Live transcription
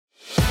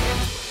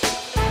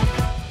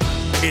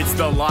It's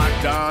the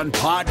Locked On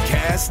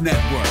Podcast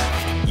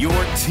Network, your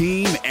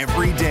team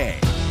every day.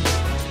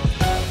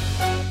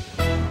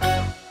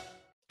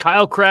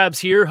 Kyle Krabs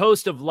here,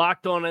 host of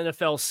Locked On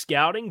NFL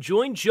Scouting.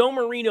 Join Joe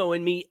Marino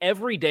and me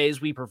every day as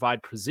we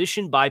provide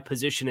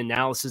position-by-position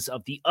analysis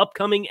of the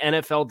upcoming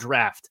NFL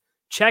Draft.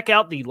 Check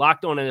out the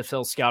Locked On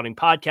NFL Scouting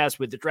podcast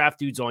with the Draft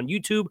Dudes on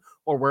YouTube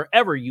or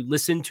wherever you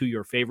listen to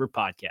your favorite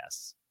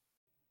podcasts.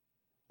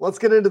 Let's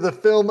get into the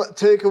film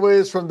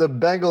takeaways from the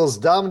Bengals'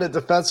 dominant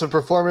defensive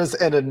performance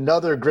and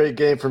another great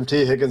game from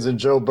Tee Higgins and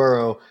Joe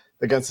Burrow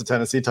against the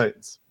Tennessee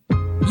Titans.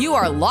 You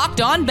are Locked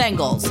On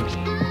Bengals,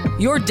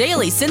 your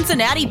daily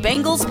Cincinnati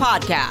Bengals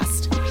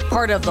podcast,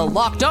 part of the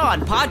Locked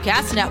On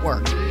Podcast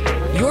Network,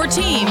 your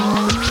team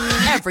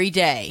every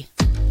day.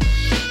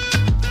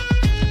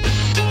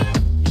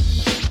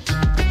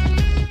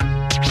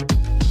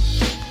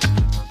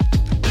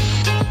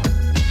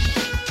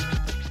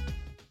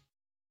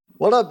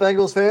 What up,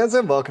 Bengals fans,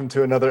 and welcome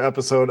to another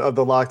episode of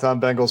the Locked On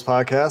Bengals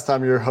podcast.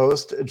 I'm your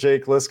host,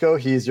 Jake Lisco.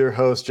 He's your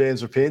host,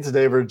 James Rapine.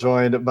 Today we're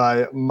joined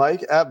by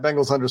Mike at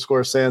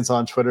Bengals_Sands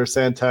on Twitter,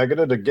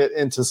 Santagata, to get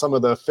into some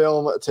of the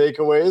film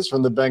takeaways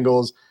from the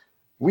Bengals'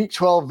 Week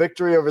 12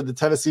 victory over the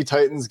Tennessee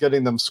Titans,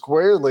 getting them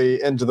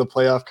squarely into the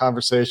playoff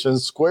conversation,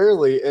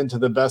 squarely into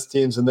the best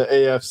teams in the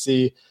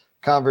AFC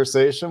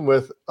conversation,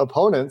 with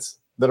opponents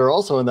that are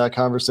also in that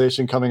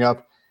conversation coming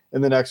up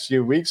in the next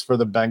few weeks for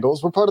the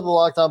Bengals. We're part of the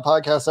Locked On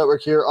Podcast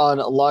Network here on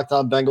Locked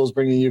On Bengals,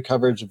 bringing you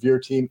coverage of your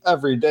team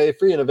every day,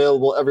 free and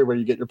available everywhere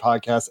you get your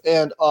podcasts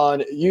and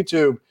on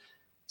YouTube.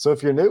 So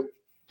if you're new,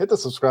 hit the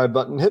subscribe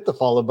button, hit the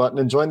follow button,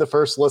 and join the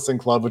First Listen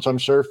Club, which I'm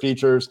sure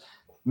features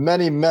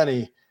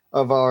many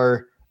of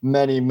our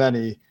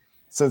many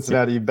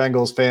Cincinnati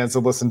Bengals fans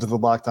that listen to the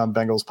Locked On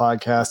Bengals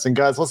podcast. And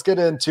guys, let's get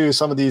into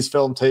some of these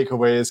film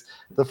takeaways.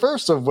 The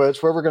first of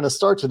which, where we're going to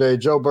start today,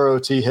 Joe Burrow,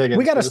 Tee Higgins.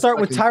 We got to start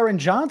with Tyron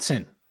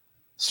Johnson.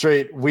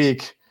 Straight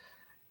week.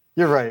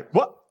 You're right.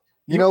 What?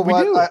 You know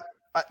what?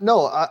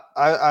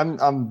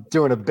 I'm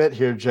doing a bit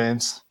here,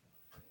 James.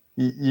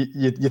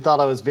 You thought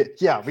I was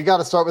yeah, we got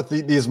to start with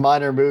these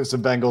minor moves the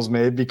Bengals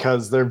made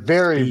because they're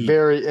very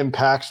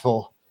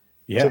impactful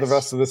to the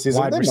rest of the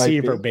season. Wide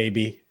receiver,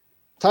 baby.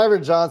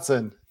 Tyron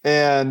Johnson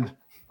and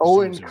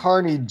Owen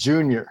Carney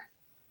Jr.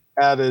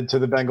 added to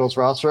the Bengals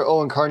roster.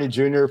 Owen Carney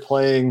Jr.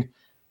 playing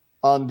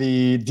on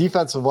the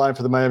defensive line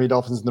for the Miami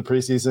Dolphins in the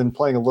preseason,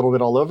 playing a little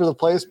bit all over the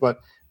place, but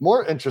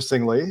more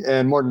interestingly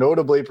and more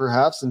notably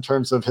perhaps in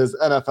terms of his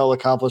NFL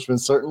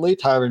accomplishments, certainly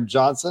Tyron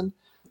Johnson,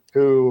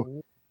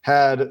 who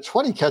had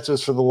 20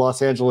 catches for the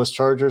Los Angeles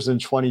Chargers in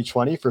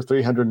 2020 for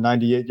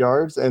 398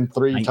 yards and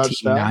 3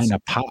 touchdowns. 19.9 a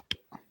pop.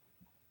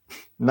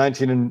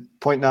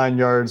 19.9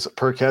 yards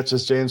per catch,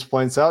 as James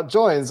points out,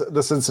 joins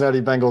the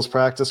Cincinnati Bengals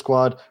practice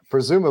squad,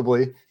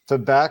 presumably to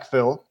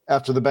backfill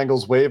after the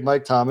Bengals waive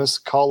Mike Thomas,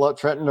 call up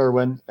Trenton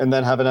Irwin, and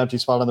then have an empty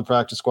spot on the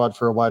practice squad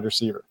for a wide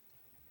receiver.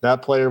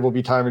 That player will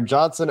be Tyron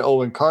Johnson.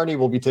 Owen Carney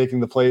will be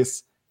taking the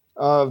place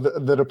of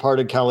the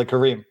departed Khalid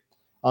Kareem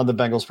on the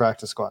Bengals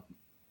practice squad.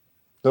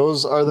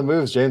 Those are the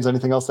moves. James,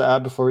 anything else to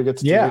add before we get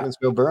to Tee Higgins,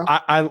 Joe Burrow?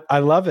 I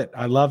love it.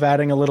 I love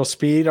adding a little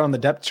speed on the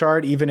depth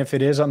chart, even if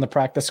it is on the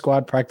practice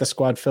squad. Practice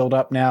squad filled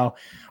up now.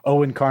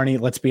 Owen Carney,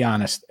 let's be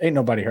honest, ain't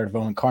nobody heard of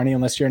Owen Carney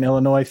unless you're an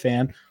Illinois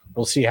fan.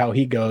 We'll see how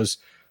he goes.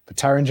 But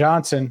Tyron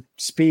Johnson,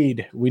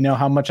 speed. We know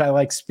how much I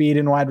like speed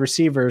in wide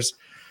receivers.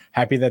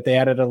 Happy that they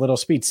added a little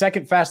speed.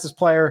 Second fastest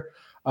player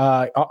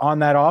on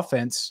that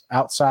offense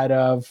outside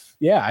of,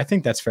 I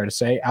think that's fair to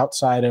say,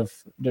 outside of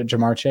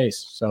Jamar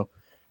Chase. So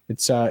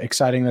it's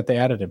exciting that they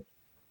added him.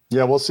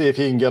 Yeah, we'll see if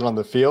he can get on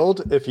the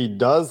field. If he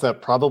does,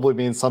 that probably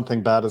means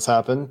something bad has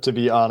happened, to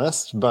be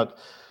honest. But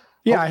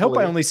I hope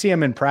I only see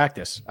him in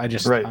practice.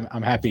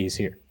 I'm happy he's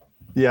here.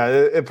 Yeah,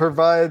 it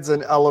provides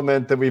an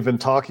element that we've been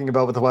talking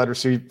about with the wide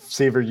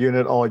receiver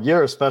unit all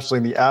year, especially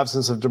in the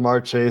absence of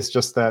Jamar Chase,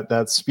 just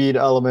that speed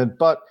element.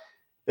 But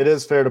it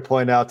is fair to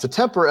point out to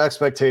temper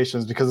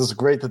expectations because it's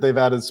great that they've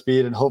added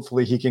speed and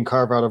hopefully he can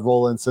carve out a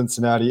role in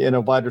Cincinnati in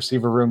a wide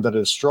receiver room that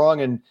is strong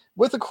and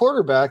with a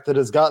quarterback that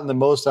has gotten the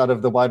most out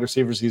of the wide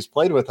receivers he's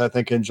played with, I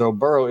think, in Joe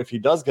Burrow, if he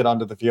does get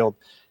onto the field.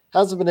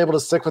 Hasn't been able to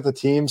stick with the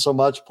team so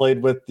much,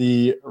 played with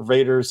the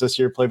Raiders this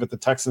year, played with the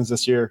Texans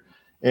this year,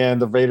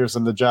 and the Raiders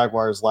and the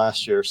Jaguars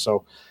last year.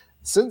 So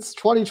since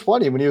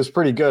 2020, when he was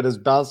pretty good, has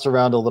bounced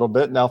around a little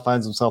bit, now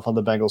finds himself on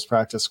the Bengals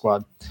practice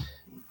squad.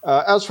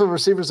 As for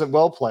receivers that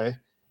will play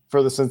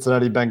for the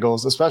Cincinnati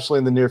Bengals, especially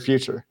in the near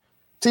future,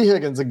 Tee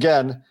Higgins,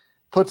 again,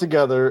 put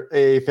together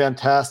a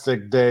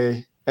fantastic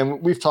day. And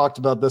we've talked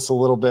about this a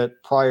little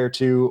bit prior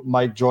to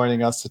Mike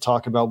joining us to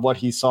talk about what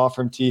he saw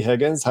from Tee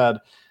Higgins. Had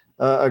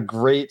a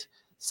great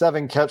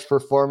 7-catch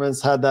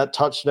performance, had that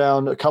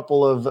touchdown, a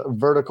couple of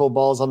vertical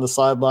balls on the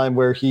sideline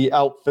where he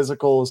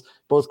out-physicals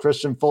both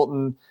Christian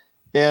Fulton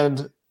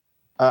and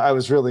I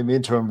was really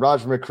mean to him,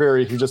 Roger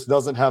McCreary, who just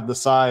doesn't have the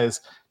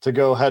size to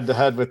go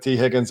head-to-head with Tee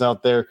Higgins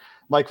out there.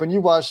 Mike, when you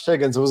watched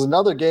Higgins, it was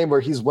another game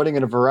where he's winning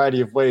in a variety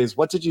of ways.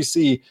 What did you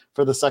see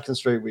for the second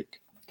straight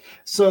week?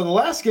 So the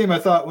last game I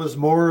thought was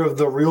more of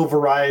the real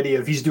variety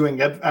of he's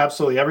doing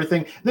absolutely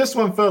everything. This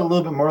one felt a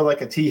little bit more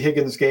like a Tee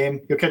Higgins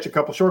game. You'll catch a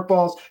couple short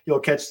balls. You'll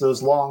catch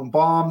those long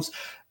bombs.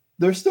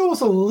 There still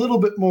was a little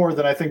bit more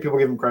than I think people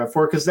give him credit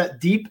for, because that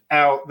deep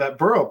out that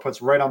Burrow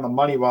puts right on the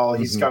money while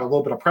he's got a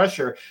little bit of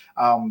pressure,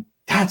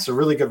 that's a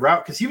really good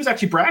route, because he was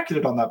actually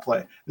bracketed on that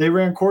play. They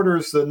ran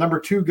quarters. The number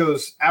 2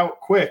 goes out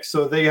quick,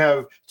 so they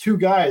have 2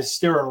 guys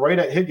staring right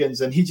at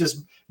Higgins, and he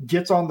just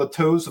gets on the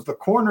toes of the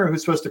corner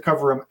who's supposed to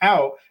cover him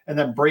out and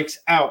then breaks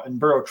out, and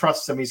Burrow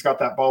trusts him. He's got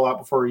that ball out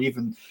before he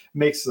even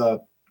makes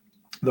the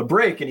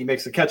break, and he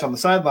makes the catch on the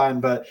sideline.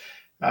 But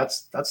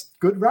that's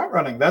good route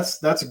running.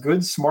 That's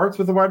good smarts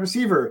with the wide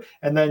receiver.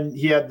 And then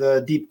he had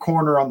the deep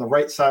corner on the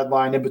right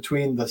sideline in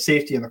between the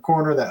safety and the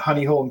corner, that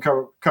honey hole and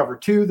cover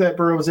 2 that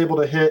Burrow was able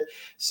to hit.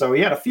 So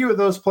he had a few of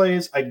those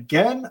plays.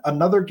 Again,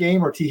 another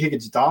game where Tee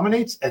Higgins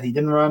dominates, and he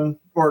didn't run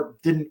or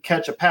didn't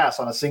catch a pass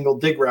on a single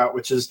dig route,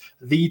 which is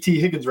the Tee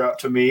Higgins route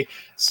to me.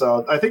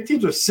 So I think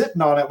teams are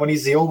sitting on it when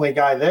he's the only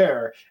guy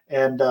there.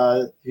 And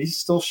he's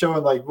still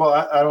showing like,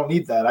 well, I don't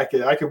need that. I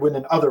could win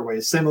in other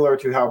ways, similar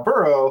to how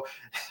Burrow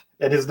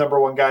and his number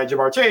 1 guy,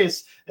 Jamar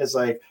Chase, is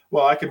like,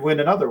 well, I could win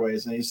in other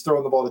ways. And he's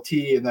throwing the ball to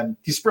T, and then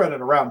he's spreading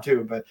it around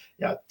too. But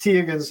yeah, Tee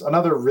Higgins,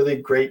 another really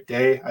great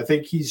day. I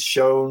think he's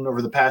shown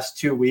over the past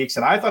 2 weeks,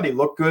 and I thought he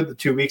looked good the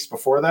 2 weeks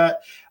before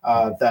that,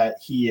 that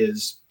he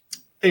is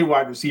a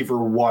wide receiver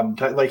 1.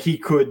 Like, he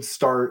could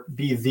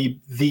be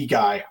the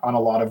guy on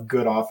a lot of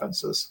good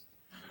offenses.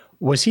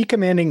 Was he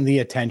commanding the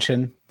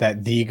attention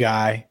that the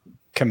guy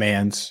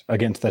commands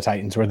against the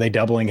Titans? Were they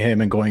doubling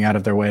him and going out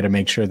of their way to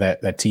make sure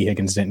that Tee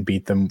Higgins didn't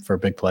beat them for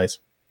big plays?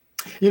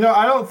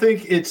 I don't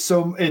think it's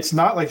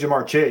not like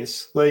Jamar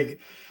Chase. Like,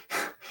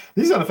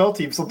 these NFL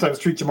teams sometimes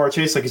treat Jamar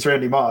Chase like he's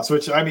Randy Moss,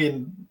 which, I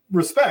mean,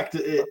 respect.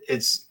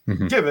 It's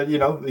given,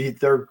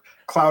 they're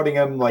clouding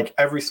him like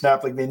every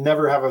snap. Like, they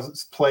never have a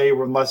play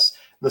unless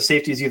the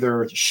safety is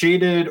either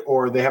shaded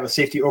or they have a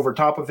safety over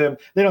top of him.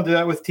 They don't do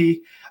that with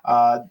T.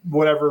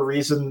 Whatever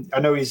reason,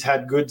 I know he's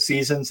had good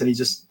seasons, and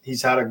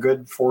he's had a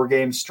good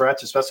 4-game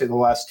stretch, especially the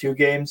last 2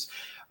 games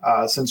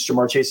since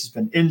Jamar Chase has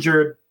been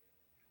injured.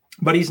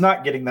 But he's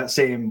not getting that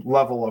same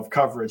level of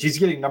coverage. He's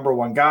getting number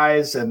 1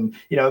 guys, and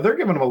they're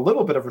giving him a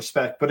little bit of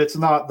respect, but it's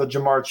not the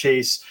Jamar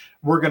Chase,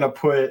 we're going to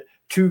put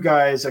 2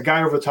 guys, a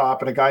guy over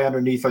top and a guy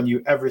underneath on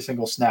you every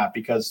single snap.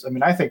 Because, I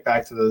mean, I think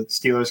back to the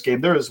Steelers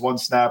game, there was one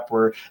snap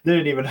where they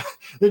didn't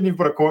even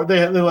put a cord.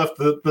 They left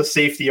the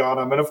safety on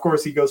him. And of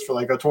course he goes for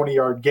like a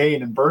 20-yard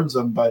gain and burns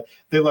him, but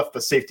they left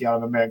the safety on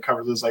him, and man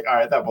covers. It was like, all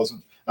right, that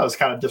was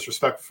kind of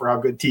disrespectful for how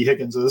good Tee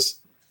Higgins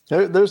is.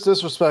 There's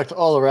disrespect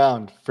all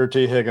around for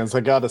Tee Higgins, I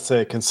got to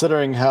say,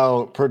 considering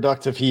how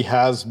productive he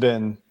has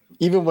been,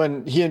 even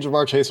when he and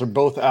Jamar Chase are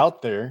both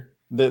out there.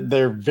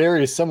 They're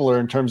very similar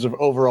in terms of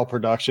overall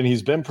production.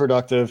 He's been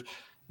productive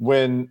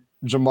when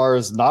Jamar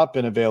has not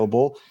been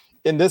available.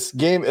 In this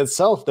game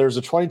itself, there's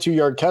a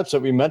 22-yard catch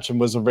that we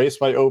mentioned was erased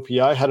by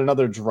OPI, had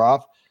another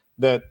drop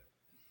that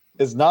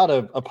is not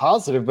a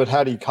positive, but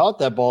had he caught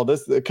that ball,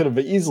 it could have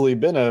easily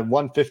been a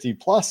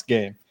 150-plus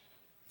game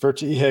for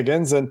Tee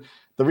Higgins. And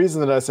the reason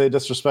that I say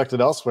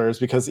disrespected elsewhere is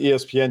because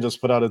ESPN just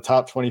put out a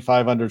top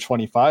 25 under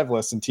 25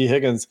 list, and Tee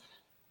Higgins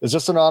is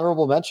just an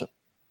honorable mention,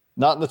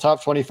 not in the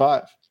top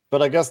 25.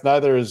 But I guess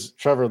neither is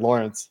Trevor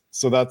Lawrence,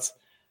 so that's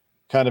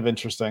kind of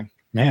interesting.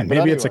 Man,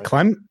 maybe it's a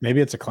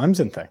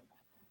Clemson thing.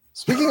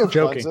 Speaking of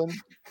Clemson,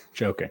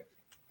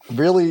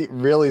 really,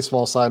 really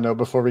small side note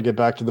before we get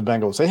back to the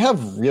Bengals. They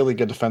have really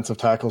good defensive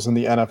tackles in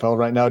the NFL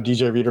right now,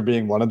 DJ Reader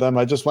being one of them.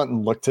 I just went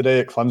and looked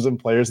today at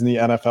Clemson players in the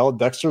NFL.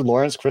 Dexter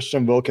Lawrence,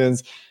 Christian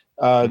Wilkins,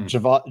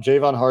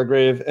 Javon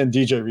Hargrave, and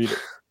DJ Reader.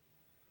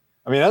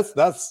 I mean,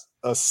 that's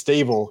a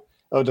stable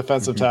of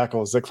defensive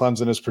tackles that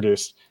Clemson has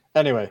produced.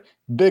 Anyway,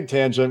 big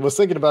tangent. Was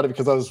thinking about it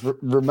because I was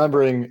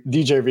remembering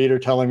DJ Reader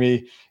telling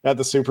me at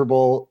the Super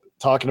Bowl,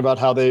 talking about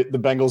how the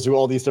Bengals do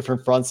all these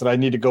different fronts, that I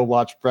need to go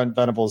watch Brent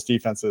Venables'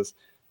 defenses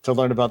to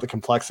learn about the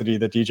complexity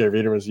that DJ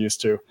Reader was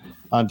used to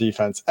on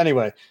defense.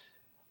 Anyway,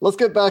 let's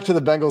get back to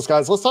the Bengals,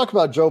 guys. Let's talk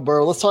about Joe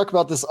Burrow. Let's talk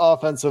about this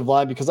offensive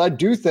line, because I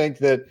do think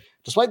that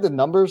despite the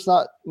numbers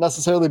not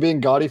necessarily being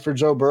gaudy for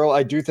Joe Burrow,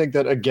 I do think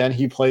that, again,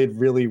 he played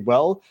really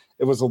well.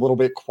 It was a little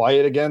bit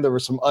quiet again. There were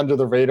some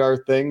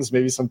under-the-radar things,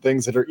 maybe some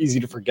things that are easy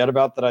to forget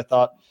about that I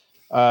thought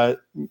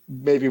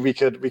maybe we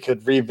could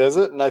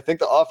revisit. And I think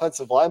the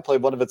offensive line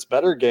played one of its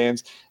better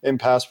games in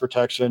pass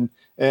protection,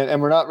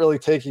 and we're not really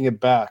taking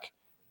it back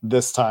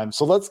this time.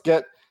 So let's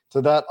get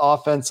to that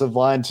offensive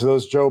line, to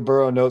those Joe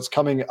Burrow notes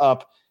coming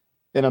up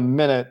in a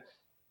minute.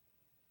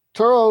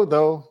 Turo,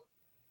 though,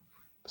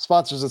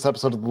 sponsors this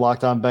episode of the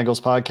Locked On Bengals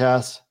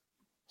podcast.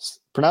 It's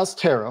pronounced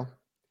Taro,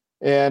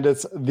 and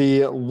it's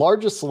the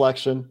largest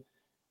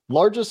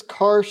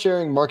car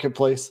sharing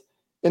marketplace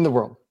in the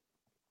world.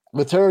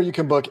 With Taro, you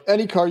can book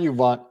any car you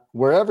want,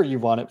 wherever you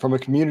want it, from a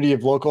community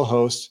of local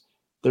hosts.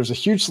 There's a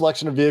huge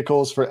selection of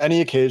vehicles for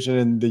any occasion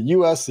in the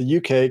US, the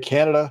UK,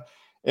 Canada,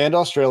 and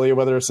Australia,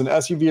 whether it's an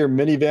SUV or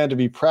minivan to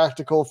be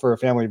practical for a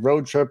family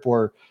road trip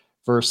or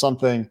for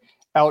something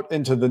out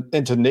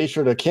into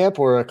nature to camp,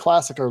 or a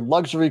classic or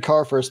luxury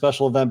car for a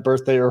special event,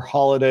 birthday, or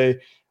holiday,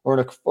 or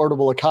an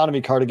affordable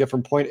economy car to get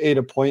from point A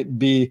to point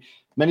B.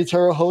 Many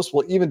Turo hosts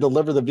will even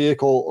deliver the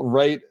vehicle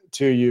right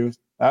to you.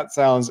 That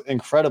sounds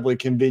incredibly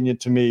convenient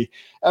to me.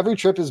 Every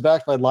trip is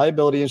backed by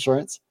liability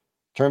insurance.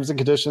 Terms and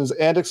conditions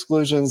and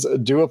exclusions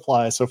do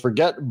apply. So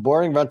forget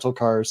boring rental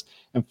cars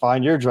and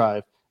find your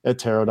drive at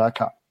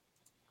Turo.com.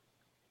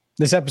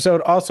 This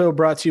episode also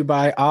brought to you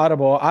by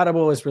Audible.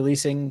 Audible is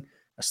releasing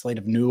a slate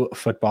of new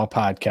football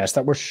podcasts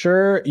that we're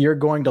sure you're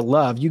going to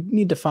love. You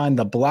need to find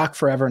the Block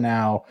Forever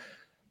Now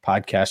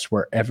podcast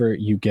wherever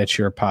you get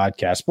your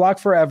podcast. Block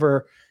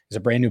Forever is a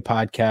brand new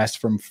podcast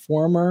from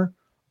former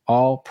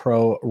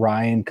All-Pro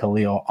Ryan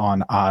Khalil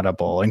on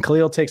Audible. And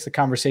Khalil takes the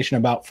conversation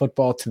about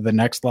football to the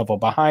next level,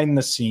 behind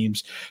the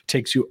scenes,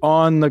 takes you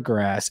on the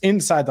grass,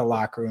 inside the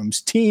locker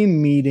rooms,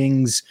 team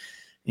meetings,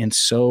 and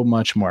so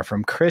much more.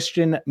 From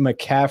Christian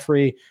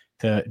McCaffrey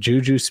to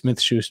Juju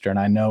Smith-Schuster. And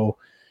I know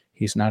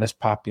he's not as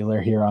popular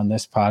here on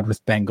this pod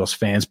with Bengals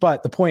fans,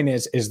 but the point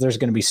is there's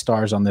going to be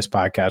stars on this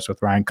podcast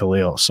with Ryan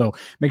Khalil. So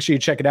make sure you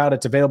check it out.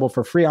 It's available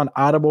for free on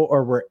Audible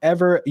or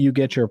wherever you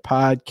get your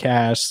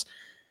podcasts.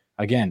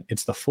 Again,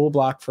 it's the full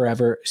Block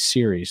Forever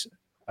series.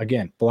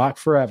 Again, Block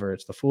Forever.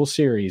 It's the full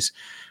series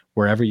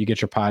wherever you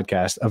get your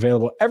podcast.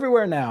 Available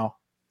everywhere now.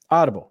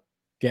 Audible.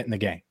 Get in the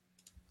game.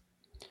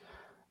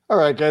 All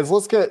right, guys,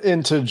 let's get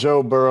into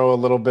Joe Burrow a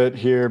little bit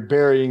here,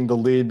 burying the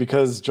lead,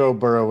 because Joe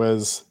Burrow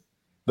is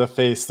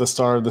the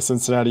star of the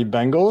Cincinnati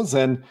Bengals.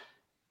 And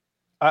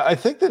I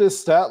think that his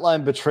stat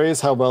line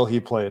betrays how well he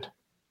played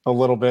a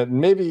little bit.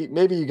 And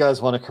maybe you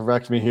guys want to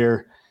correct me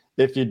here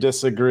if you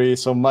disagree.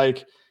 So,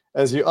 Mike,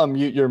 as you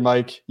unmute your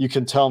mic, you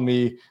can tell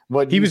me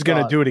what he was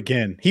going to do it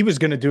again. He was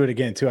going to do it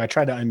again, too. I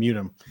tried to unmute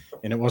him,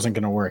 and it wasn't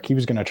going to work. He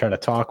was going to try to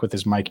talk with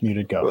his mic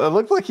muted. Go. Well, it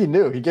looked like he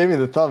knew. He gave me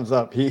the thumbs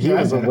up. He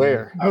was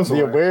aware.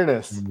 The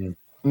awareness. Mm-hmm.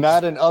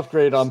 Not an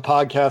upgrade on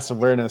podcast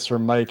awareness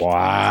from Mike.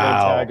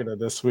 Wow.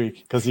 This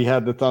week because he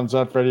had the thumbs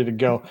up ready to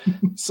go.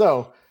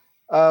 So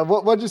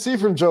what'd you see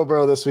from Joe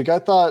Burrow this week? I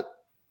thought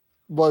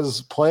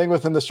was playing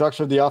within the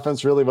structure of the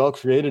offense really well,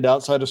 created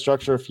outside of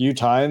structure a few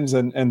times,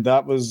 and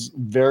that was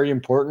very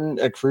important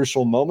at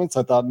crucial moments.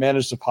 I thought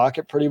managed the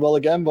pocket pretty well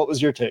again. What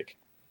was your take?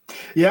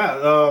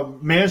 Yeah,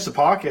 managed the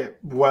pocket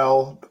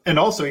well, and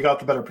also he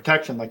got the better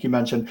protection, like you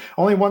mentioned.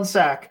 Only one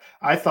sack.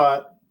 I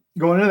thought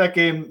going into that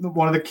game,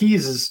 one of the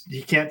keys is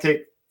he can't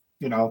take,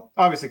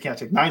 obviously can't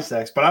take 9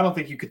 sacks, but I don't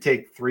think you could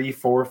take 3,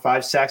 4,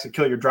 5 sacks and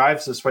kill your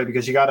drives this way,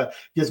 because you got to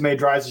get as many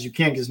drives as you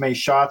can, get as many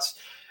shots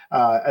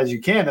as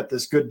you can at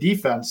this good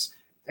defense.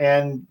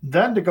 And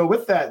then to go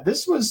with that,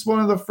 this was one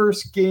of the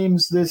first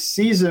games this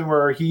season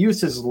where he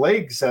used his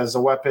legs as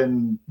a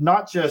weapon,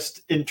 not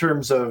just in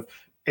terms of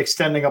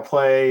extending a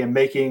play and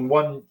making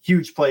one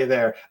huge play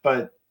there,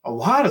 but a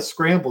lot of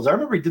scrambles. I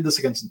remember he did this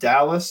against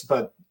Dallas,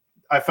 but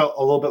I felt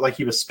a little bit like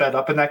he was sped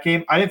up in that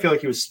game. I didn't feel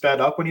like he was sped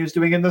up when he was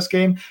doing it in this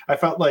game. I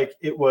felt like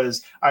it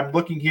was, I'm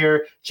looking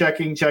here,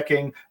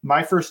 checking.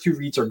 My first 2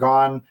 reads are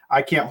gone.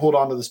 I can't hold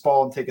on to this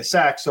ball and take a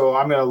sack. So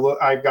I'm going to look,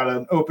 I've got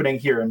an opening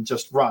here and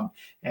just run.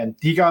 And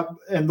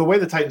the way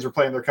the Titans were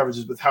playing their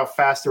coverages with how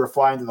fast they were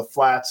flying to the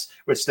flats,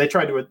 which the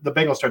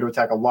Bengals tried to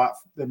attack a lot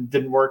and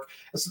didn't work.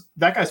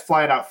 That guy's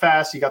flying out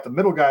fast. You got the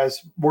middle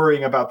guys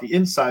worrying about the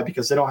inside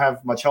because they don't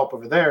have much help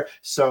over there.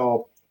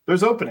 So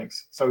there's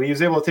openings. So he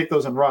was able to take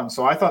those and run.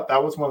 So I thought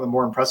that was one of the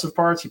more impressive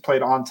parts. He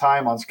played on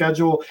time, on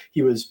schedule.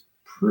 He was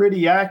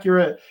pretty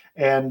accurate,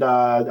 and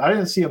I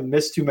didn't see him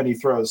miss too many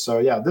throws. So,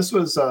 yeah, this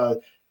was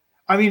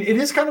it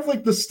is kind of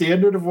like the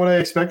standard of what I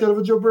expected of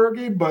a Joe Burrow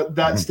game, but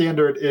that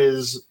standard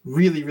is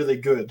really, really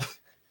good.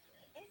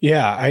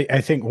 Yeah,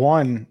 I think,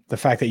 one, the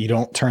fact that you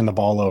don't turn the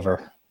ball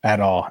over at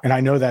all. And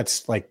I know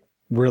that's like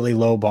really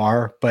low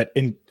bar, but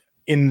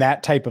in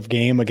that type of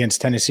game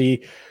against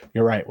Tennessee,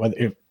 you're right.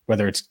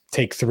 Whether it's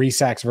take 3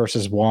 sacks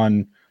versus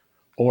 1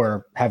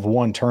 or have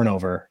 1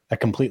 turnover, that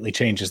completely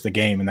changes the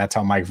game. And that's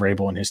how Mike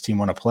Vrabel and his team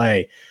want to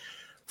play.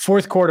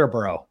 Fourth quarter,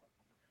 Burrow.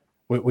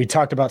 We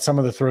talked about some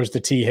of the throws to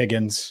Tee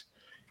Higgins.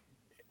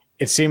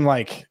 It seemed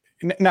like,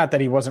 not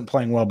that he wasn't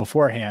playing well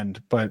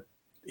beforehand, but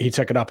he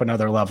took it up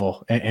another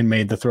level and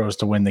made the throws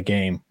to win the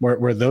game.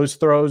 Were those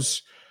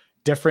throws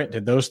different?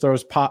 Did those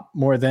throws pop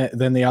more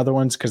than the other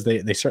ones? Because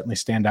they certainly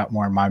stand out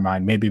more in my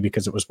mind, maybe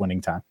because it was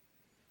winning time.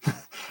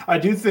 I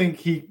do think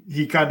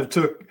he kind of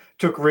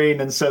took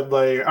rein and said,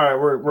 like, all right,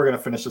 we're going to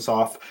finish this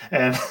off,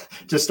 and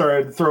just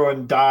started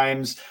throwing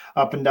dimes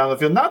up and down the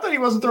field. Not that he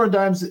wasn't throwing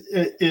dimes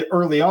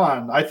early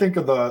on. I think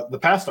of the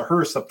pass to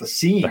Hurst up the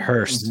seam. The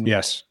Hurst,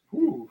 yes.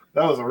 Ooh,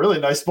 that was a really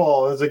nice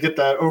ball to get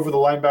that over the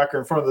linebacker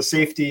in front of the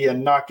safety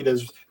and not get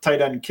his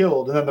tight end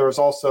killed. And then there was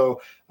also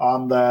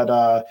on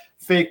that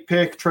fake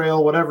pick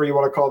trail, whatever you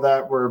want to call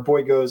that, where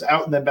Boyd goes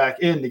out and then back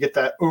in to get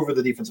that over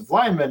the defensive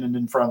lineman and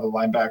in front of the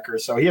linebacker.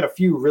 So he had a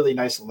few really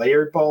nice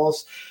layered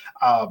balls.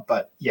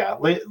 But yeah,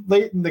 late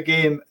in the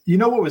game,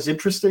 what was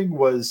interesting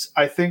was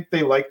I think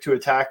they like to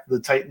attack the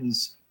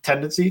Titans'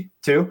 tendency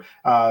too,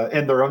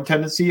 and their own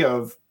tendency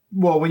of,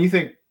 well, when you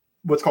think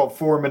what's called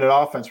 4-minute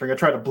offense, we're going to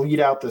try to bleed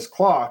out this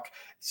clock.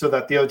 so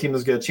that the other team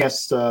doesn't get a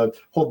chance to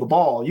hold the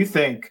ball, you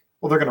think,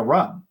 well, they're going to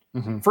run.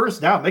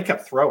 First down, they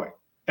kept throwing.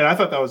 And I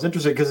thought that was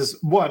interesting because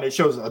it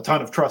shows a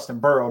ton of trust in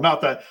Burrow.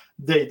 Not that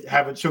they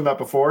haven't shown that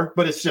before,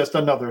 but it's just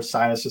another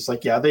sign. It's just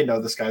like, yeah, they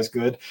know this guy's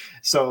good.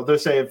 So they're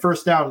saying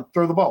first down,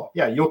 throw the ball.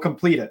 Yeah, you'll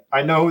complete it.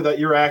 I know that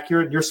you're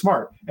accurate and you're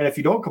smart. And if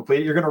you don't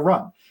complete it, you're going to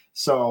run.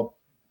 So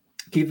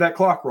keep that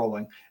clock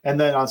rolling. And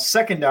then on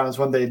second down is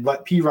when they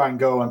let Pirine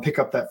go and pick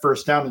up that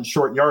first down in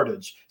short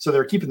yardage. So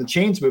they're keeping the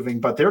chains moving,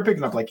 but they're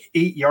picking up like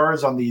 8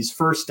 yards on these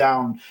first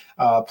down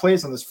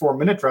plays on this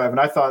 4-minute drive. And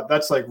I thought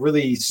that's like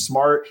really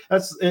smart.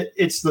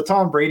 It's the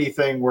Tom Brady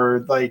thing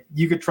where like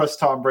you could trust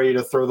Tom Brady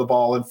to throw the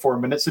ball in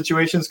 4-minute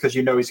situations because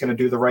you know he's going to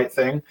do the right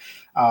thing.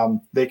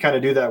 They kind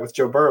of do that with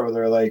Joe Burrow.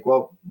 They're like,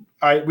 well,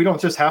 we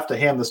don't just have to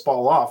hand this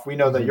ball off. We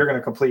know that you're going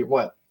to complete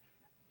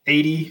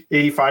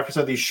 85%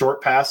 of these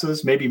short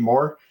passes, maybe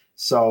more.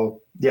 So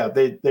yeah,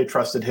 they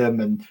trusted him,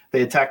 and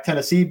they attacked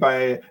Tennessee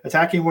by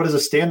attacking what is a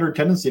standard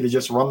tendency to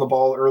just run the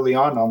ball early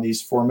on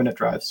these 4-minute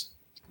drives.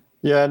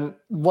 Yeah, and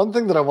one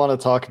thing that I want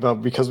to talk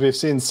about, because we've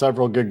seen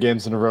several good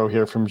games in a row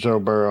here from Joe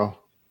Burrow.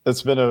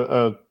 It's been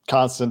a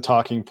constant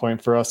talking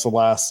point for us the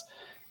last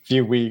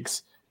few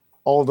weeks,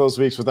 all of those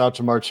weeks without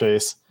Jamar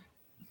Chase.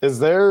 Is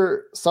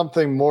there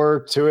something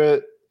more to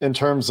it in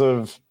terms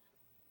of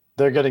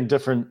they're getting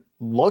different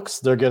looks?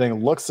 They're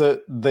getting looks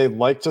that they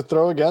like to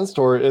throw against,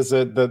 or is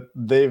it that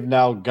they've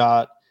now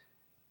got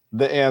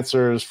the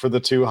answers for the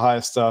too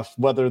high stuff,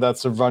 whether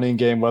that's a running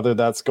game, whether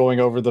that's going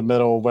over the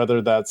middle,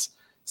 whether that's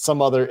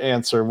some other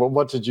answer?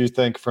 What did you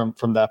think from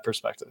that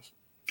perspective?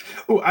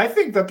 Oh, I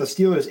think that the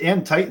Steelers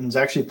and Titans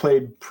actually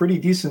played pretty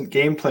decent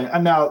game plan.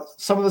 And now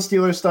some of the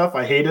Steelers stuff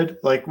I hated,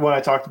 like when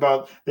I talked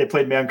about they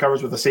played man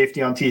covers with a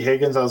safety on Tee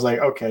Higgins, I was like,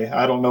 okay,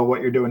 I don't know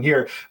what you're doing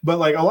here. But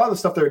like a lot of the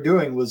stuff they're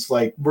doing was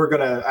like, we're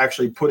going to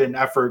actually put in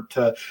effort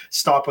to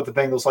stop what the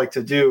Bengals like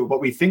to do,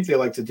 what we think they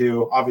like to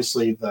do.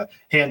 Obviously the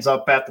hands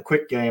up at the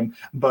quick game,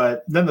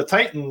 but then the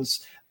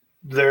Titans,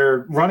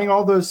 they're running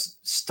all those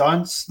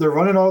stunts. They're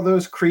running all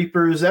those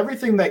creepers,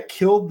 everything that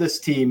killed this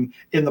team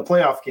in the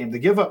playoff game. To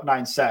give up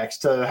 9 sacks,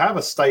 to have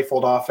a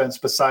stifled offense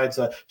besides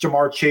a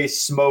Jamar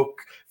Chase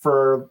smoke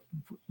for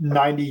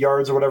 90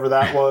 yards or whatever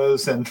that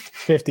was. And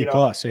 50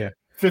 plus, yeah.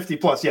 50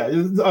 plus, yeah.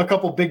 A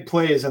couple big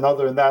plays, and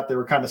other than that, they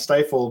were kind of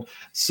stifled.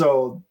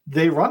 So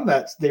they ran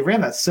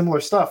that similar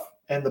stuff.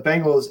 And the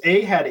Bengals,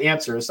 had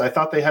answers. I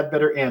thought they had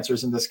better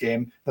answers in this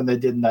game than they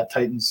did in that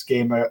Titans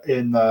game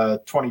in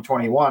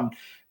 2021.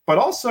 But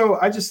also,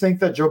 I just think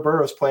that Joe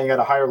Burrow is playing at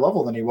a higher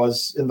level than he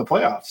was in the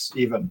playoffs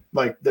even.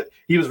 Like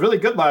he was really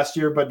good last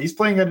year, but he's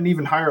playing at an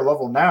even higher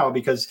level now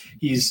because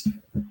he's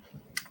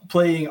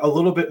playing a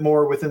little bit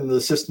more within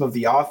the system of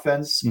the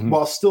offense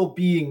while still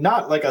being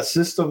not like a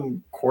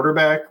system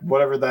quarterback,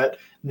 whatever that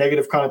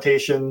negative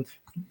connotation.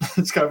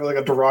 It's kind of like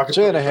a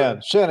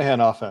derogatory.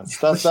 Shanahan offense.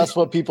 That's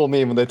what people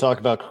mean when they talk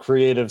about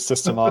creative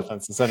system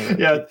offenses. Anyway,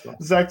 yeah,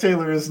 Zach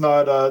Taylor is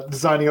not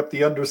designing up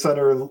the under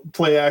center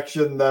play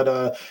action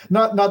that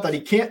not that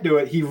he can't do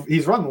it.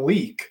 He's run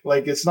leak.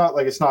 Like it's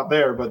not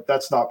there, but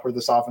that's not where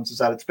this offense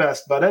is at its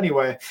best. But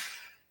anyway,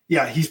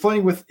 yeah, he's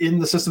playing within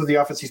the system of the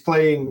offense. He's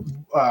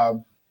playing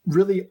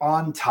really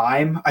on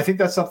time. I think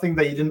that's something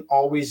that he didn't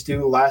always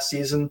do last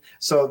season.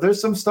 So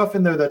there's some stuff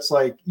in there that's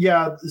like,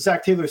 yeah,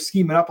 Zach Taylor's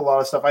scheming up a lot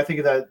of stuff. I think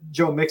of that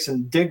Joe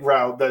Mixon dig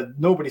route that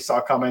nobody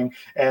saw coming,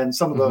 and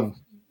some of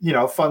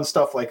the fun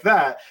stuff like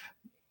that.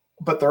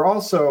 But they're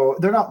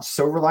not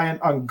so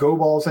reliant on go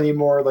balls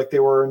anymore like they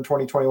were in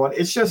 2021.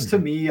 It's just to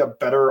me a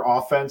better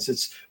offense.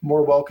 It's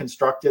more well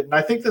constructed, and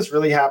I think this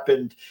really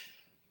happened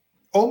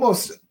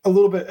almost a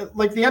little bit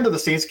like the end of the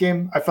Saints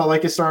game. I felt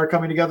like it started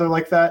coming together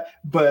like that,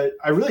 but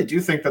I really do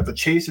think that the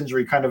Chase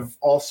injury kind of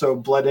also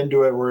bled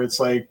into it, where it's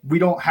like, we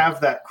don't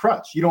have that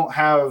crutch. You don't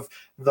have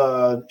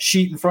the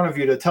sheet in front of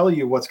you to tell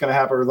you what's going to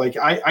happen. Or like,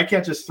 I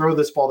can't just throw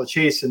this ball to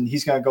Chase and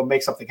he's going to go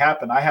make something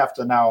happen. I have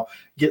to now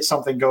get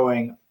something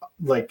going,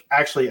 like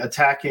actually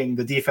attacking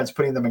the defense,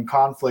 putting them in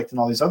conflict and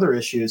all these other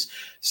issues.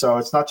 So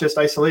it's not just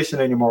isolation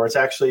anymore. It's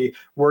actually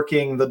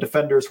working the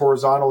defenders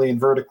horizontally and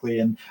vertically.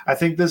 And I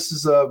think this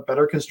is a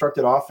better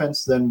constructed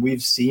offense than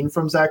we've seen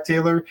from Zach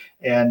Taylor.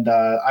 And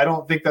I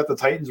don't think that the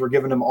Titans were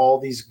giving him all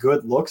these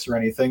good looks or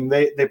anything.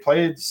 They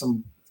played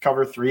some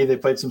cover 3, they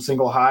played some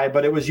single high,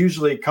 but it was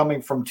usually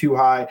coming from too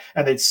high,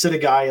 and they'd sit a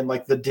guy in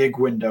like the dig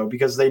window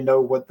because they know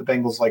what the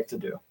Bengals like to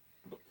do.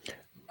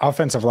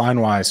 Offensive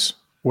line wise,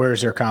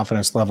 where's your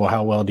confidence level?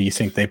 How well do you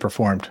think they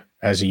performed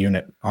as a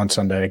unit on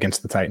Sunday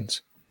against the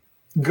Titans?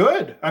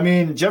 Good. I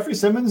mean, Jeffrey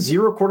Simmons,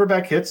 0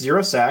 quarterback hits,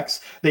 0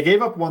 sacks. They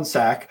gave up 1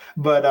 sack,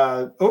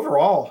 but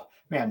overall,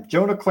 man,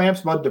 Jonah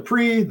Clamps, Bud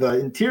Dupree, the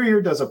interior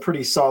does a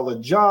pretty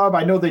solid job.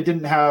 I know they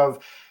didn't have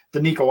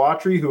Danico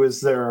Autry, who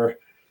is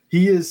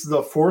he is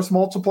the force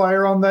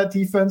multiplier on that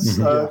defense.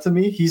 To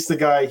me, he's the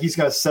guy, he's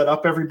going to set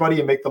up everybody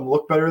and make them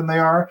look better than they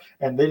are.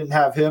 And they didn't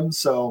have him.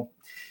 So,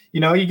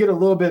 you get a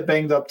little bit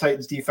banged up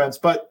Titans defense,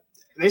 but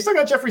they still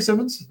got Jeffrey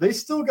Simmons. They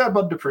still got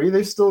Bud Dupree.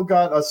 They've still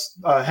got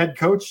a head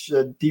coach,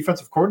 a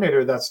defensive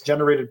coordinator that's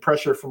generated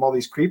pressure from all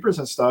these creepers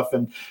and stuff.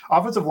 And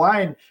offensive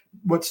line,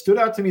 what stood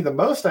out to me the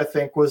most, I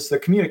think, was the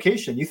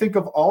communication. You think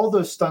of all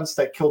those stunts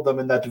that killed them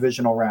in that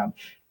divisional round.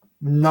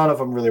 None of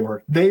them really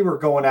worked. They were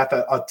going at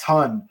that a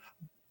ton.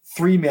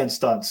 3-man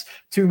stunts,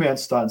 2-man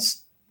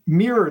stunts,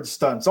 mirrored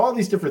stunts, all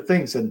these different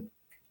things. And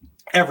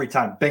every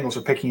time Bengals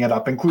are picking it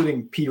up,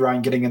 including P.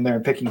 Ryan getting in there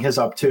and picking his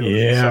up too.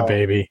 Yeah, so,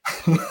 baby.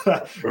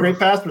 Great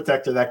pass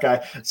protector, that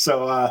guy.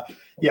 So,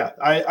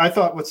 I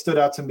thought what stood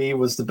out to me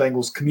was the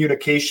Bengals'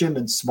 communication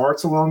and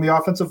smarts along the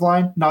offensive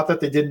line. Not that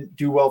they didn't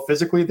do well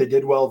physically. They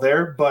did well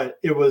there, but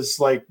it was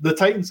like the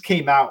Titans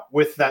came out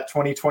with that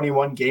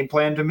 2021 game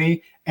plan to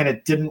me, and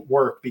it didn't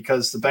work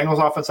because the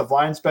Bengals' offensive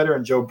line's better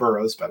and Joe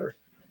Burrow's better.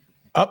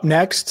 Up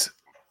next,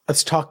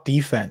 let's talk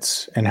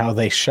defense and how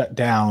they shut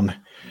down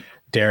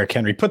Derrick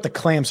Henry. Put the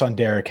clamps on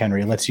Derrick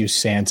Henry. Let's use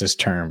Sansa's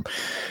term.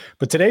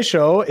 But today's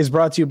show is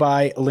brought to you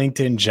by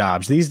LinkedIn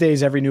Jobs. These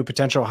days, every new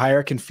potential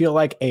hire can feel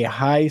like a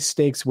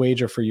high-stakes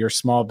wager for your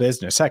small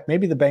business. Heck,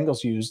 maybe the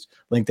Bengals used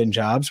LinkedIn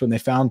Jobs when they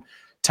found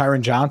Tyron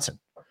Johnson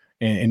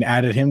and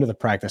added him to the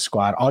practice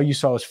squad. All you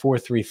saw was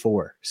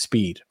 4.34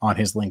 speed on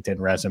his LinkedIn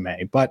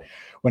resume. But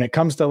when it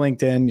comes to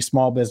LinkedIn,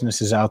 small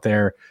businesses out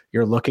there,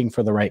 you're looking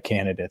for the right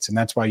candidates. And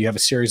that's why you have a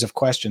series of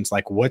questions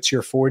like, what's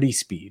your 40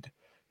 speed?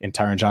 And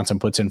Tyron Johnson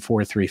puts in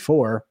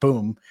 4.34,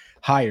 boom,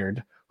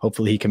 hired.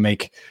 Hopefully he can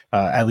make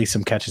at least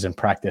some catches in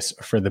practice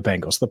for the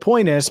Bengals. The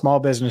point is, small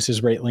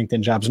businesses rate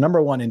LinkedIn Jobs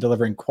number one in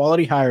delivering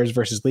quality hires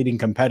versus leading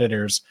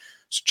competitors.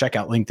 So check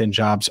out LinkedIn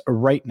Jobs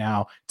right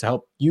now to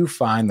help you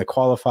find the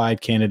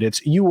qualified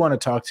candidates you want to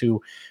talk to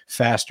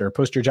faster.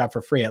 Post your job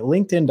for free at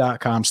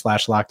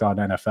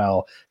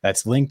linkedin.com/lockedonnfl.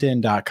 That's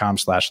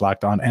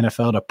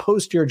linkedin.com/lockedonnfl to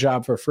post your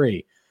job for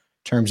free.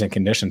 Terms and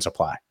conditions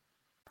apply.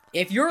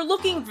 If you're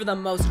looking for the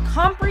most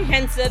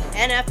comprehensive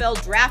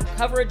NFL draft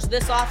coverage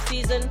this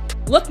offseason,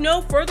 look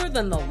no further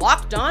than the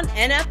Locked On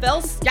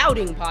NFL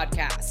Scouting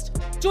Podcast.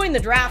 Join the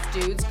draft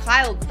dudes,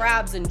 Kyle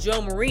Krabs and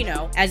Joe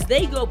Marino, as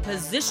they go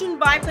position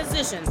by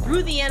position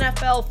through the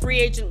NFL free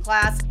agent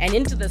class and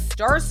into the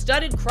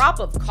star-studded crop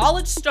of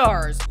college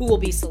stars who will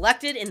be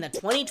selected in the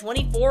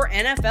 2024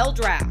 NFL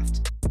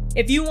Draft.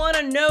 If you want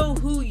to know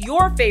who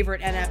your favorite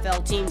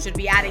NFL team should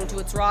be adding to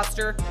its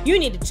roster, you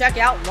need to check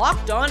out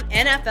Locked On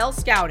NFL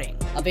Scouting,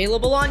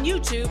 available on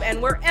YouTube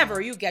and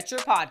wherever you get your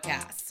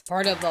podcasts.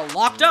 Part of the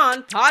Locked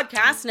On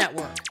Podcast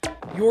Network,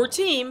 your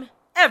team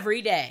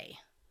every day.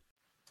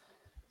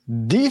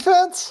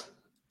 Defense?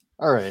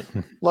 All right,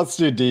 let's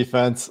do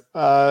defense.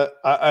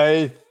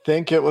 I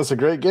think it was a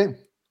great game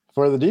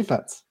for the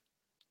defense.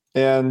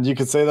 And you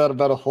could say that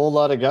about a whole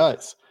lot of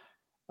guys.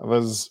 I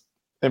was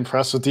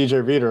impressed with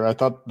DJ Reader. I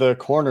thought the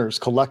corners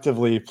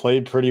collectively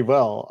played pretty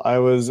well. I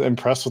was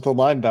impressed with the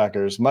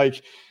linebackers.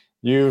 Mike,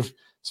 you've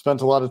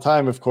spent a lot of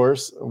time, of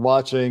course,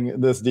 watching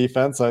this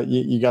defense.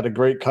 You got a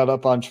great cut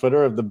up on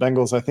Twitter of the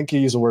Bengals. I think you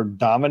used the word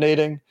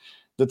dominating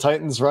the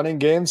Titans running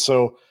game.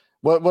 So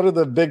what are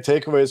the big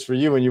takeaways for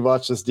you when you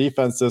watch this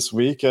defense this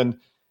week? And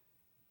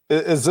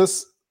is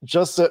this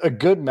just a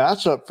good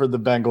matchup for the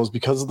Bengals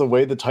because of the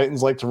way the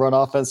Titans like to run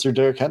offense through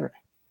Derrick Henry?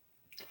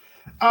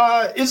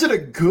 Is it a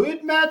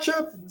good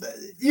matchup?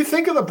 You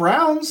think of the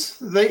Browns,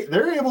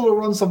 they're able to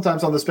run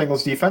sometimes on this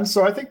Bengals defense,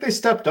 so I think they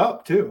stepped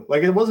up too.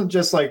 Like, it wasn't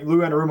just like Lou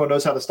Anarumo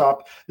knows how to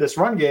stop this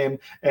run game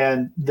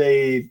and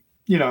they,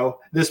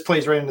 this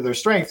plays right into their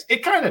strengths.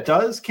 It kind of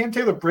does. Cam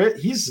Taylor-Britt,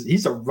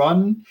 he's a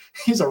run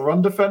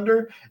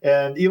defender,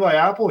 and Eli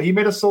Apple, he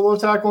made a solo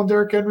tackle on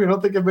Derrick Henry. I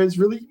don't think anybody's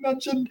really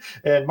mentioned.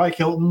 And Mike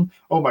Hilton,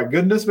 oh my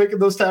goodness, making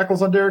those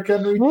tackles on Derrick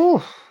Henry.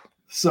 Ooh.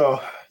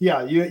 So,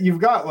 yeah, you've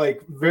got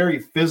like very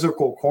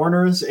physical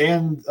corners,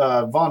 and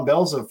Von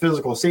Bell's a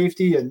physical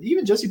safety, and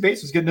even Jesse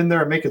Bates was getting in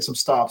there and making some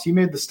stops. He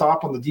made the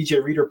stop on the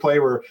DJ Reader play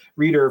where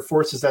Reader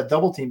forces that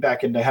double team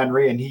back into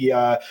Henry, and he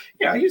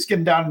was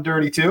getting down and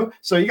dirty too.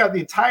 So you got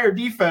the entire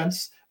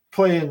defense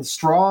playing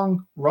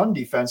strong run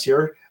defense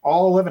here.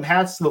 All 11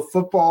 hats to the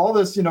football, all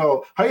this,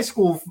 high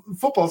school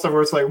football stuff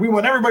where it's like, we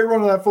want everybody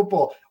running that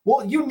football.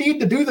 Well, you need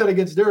to do that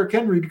against Derrick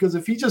Henry because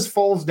if he just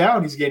falls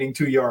down, he's gaining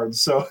 2 yards.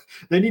 So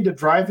they need to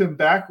drive him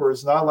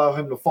backwards, not allow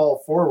him to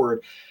fall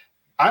forward.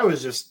 I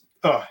was just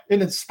an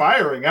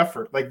inspiring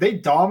effort. Like, they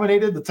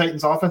dominated the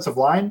Titans offensive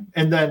line.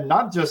 And then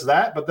not just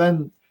that, but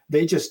then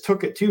they just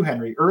took it to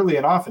Henry early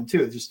and often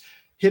too. Just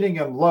hitting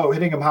him low,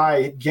 hitting him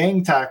high,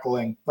 gang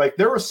tackling. Like,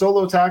 there were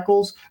solo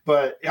tackles,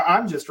 but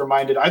I'm just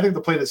reminded, I think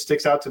the play that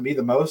sticks out to me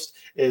the most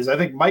is I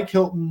think Mike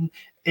Hilton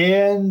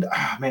and,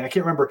 I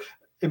can't remember.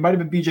 It might have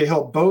been BJ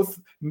Hill.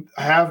 Both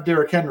have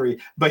Derrick Henry,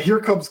 but here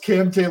comes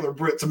Cam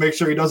Taylor-Britt to make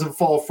sure he doesn't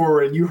fall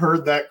forward. And you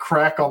heard that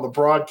crack on the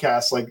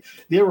broadcast. Like,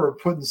 they were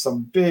putting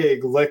some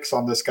big licks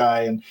on this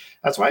guy. And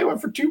that's why he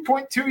went for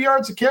 2.2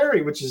 yards a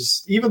carry, which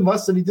is even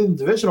less than he did in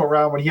the divisional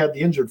round when he had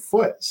the injured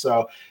foot.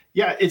 So,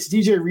 yeah, it's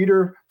DJ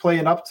Reader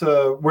playing up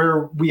to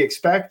where we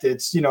expect.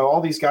 It's, all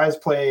these guys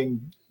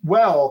playing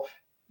well,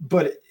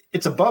 but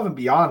it's above and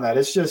beyond that.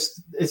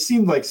 It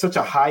seemed like such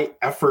a high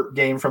effort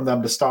game from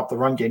them to stop the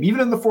run game,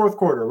 even in the fourth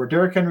quarter where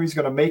Derrick Henry's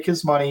going to make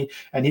his money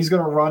and he's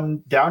going to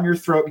run down your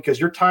throat because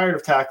you're tired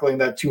of tackling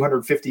that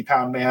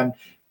 250-pound man.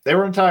 They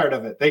weren't tired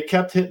of it. They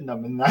kept hitting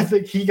him. And I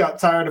think he got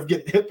tired of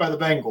getting hit by the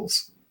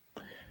Bengals.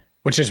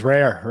 Which is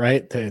rare,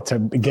 right? To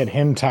get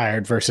him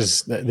tired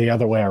versus the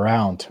other way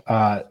around.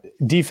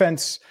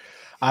 Defense,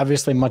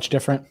 obviously much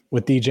different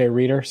with DJ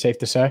Reader, safe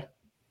to say.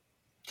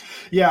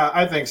 Yeah,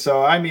 I think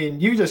so. I mean,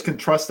 you just can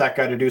trust that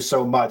guy to do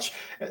so much.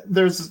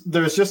 There's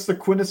just the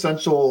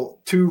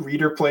quintessential 2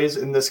 Reader plays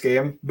in this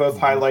game, both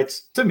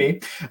highlights to me.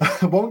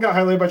 One got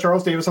highlighted by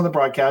Charles Davis on the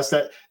broadcast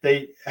that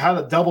they had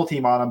a double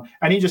team on him,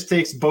 and he just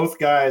takes both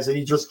guys and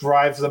he just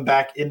drives them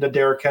back into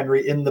Derrick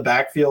Henry in the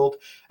backfield.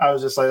 I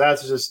was just like,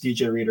 that's just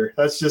DJ Reader.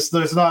 That's just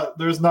there's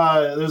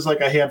like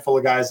a handful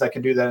of guys that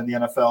can do that in the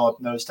NFL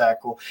at nose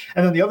tackle.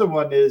 And then the other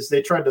one is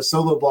they tried to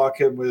solo block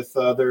him with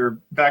their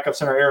backup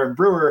center Aaron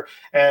Brewer,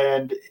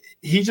 and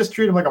he just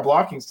treated him like a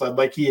blocking sled.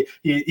 Like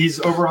he's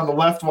over on the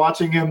left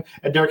watching him,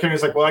 and Derrick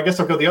Henry's like, well, I guess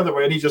I'll go the other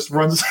way. And he just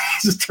runs,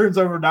 he just turns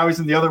over. Now he's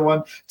in the other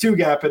one, 2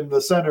 gap in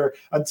the center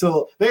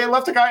until they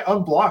left a guy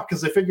unblocked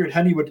because they figured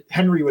Henry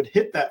would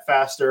hit that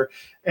faster.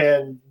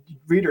 And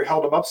Reader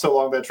held him up so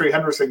long that Trey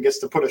Hendrickson gets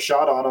to put a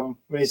shot on him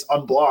when he's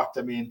unblocked.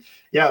 I mean,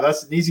 yeah,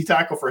 that's an easy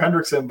tackle for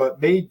Hendrickson,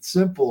 but made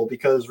simple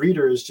because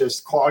Reader is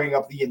just clogging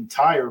up the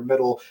entire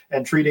middle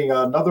and treating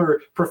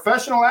another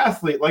professional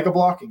athlete like a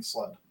blocking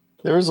sled.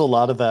 There was a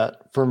lot of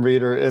that from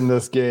Reader in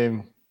this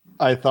game,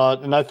 I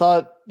thought. And I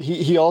thought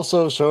he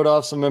also showed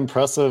off some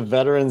impressive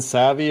veteran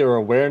savvy or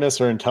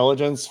awareness or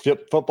intelligence,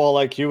 football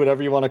IQ,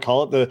 whatever you want to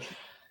call it.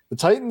 The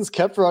Titans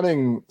kept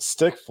running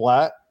stick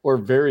flat or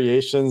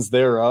variations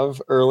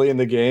thereof early in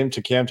the game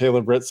to Cam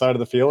Taylor-Britt's side of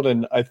the field.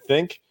 And I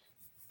think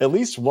at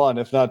least one,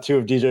 if not 2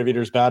 of DJ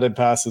Reader's batted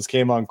passes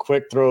came on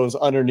quick throws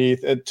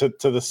underneath it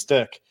to the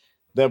stick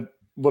that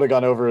would have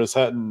gone over his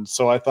head. And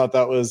so I thought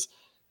that was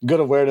good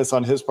awareness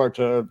on his part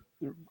to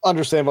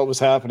understand what was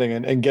happening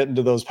and get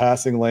into those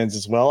passing lanes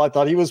as well. I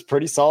thought he was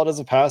pretty solid as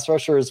a pass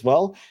rusher as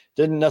well.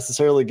 Didn't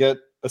necessarily get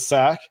a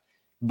sack,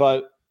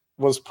 but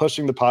was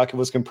pushing the pocket,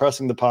 was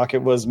compressing the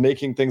pocket, was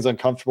making things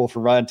uncomfortable for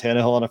Ryan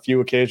Tannehill on a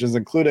few occasions,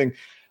 including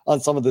on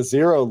some of the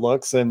zero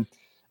looks. And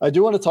I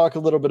do want to talk a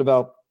little bit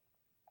about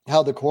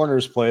how the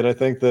corners played. I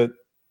think that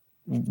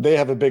they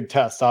have a big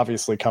test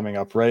obviously coming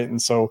up, right?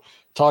 And so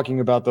talking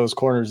about those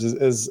corners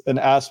is an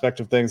aspect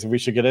of things that we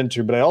should get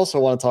into. But I also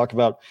want to talk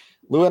about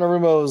Lou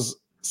Anarumo's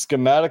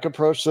schematic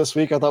approach this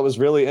week. I thought was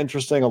really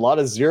interesting. A lot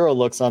of zero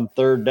looks on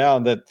third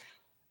down that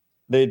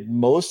they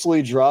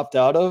mostly dropped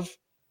out of,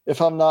 if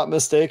I'm not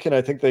mistaken.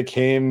 I think they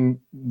came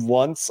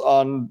once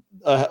on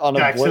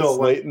a blitz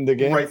late in the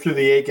game. Right through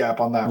the A gap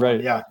on that right.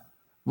 one, yeah.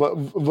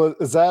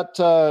 Was that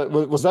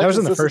was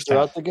in the first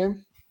throughout half. the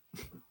game?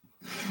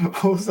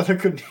 What was that? I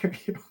couldn't hear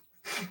you.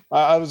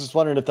 I was just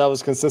wondering if that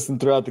was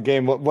consistent throughout the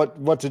game.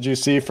 What did you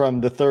see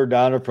from the third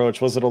down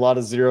approach? Was it a lot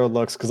of zero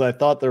looks? Because I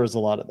thought there was a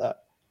lot of that.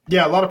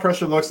 Yeah, a lot of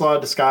pressure looks, a lot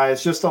of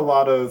disguise, just a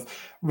lot of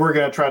we're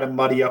going to try to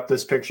muddy up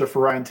this picture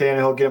for Ryan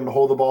Tannehill, get him to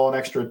hold the ball an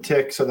extra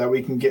tick so that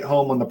we can get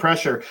home on the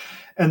pressure.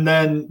 And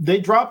then they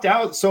dropped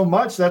out so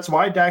much. That's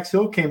why Dax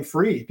Hill came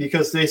free,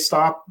 because they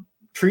stopped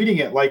treating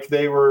it like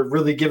they were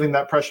really giving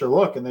that pressure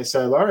look. And they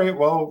said, all right,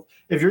 well,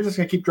 if you're just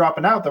going to keep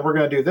dropping out, then we're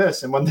going to do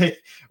this. And when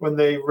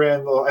they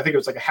ran, I think it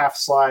was like a half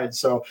slide.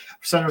 So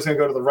center was going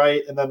to go to the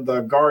right, and then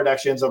the guard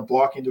actually ends up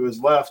blocking to his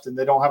left, and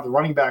they don't have the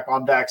running back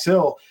on Dax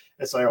Hill.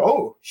 It's like,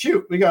 oh,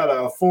 shoot, we got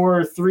a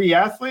 4-3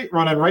 athlete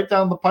running right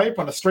down the pipe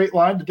on a straight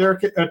line to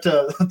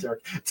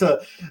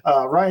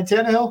Ryan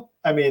Tannehill.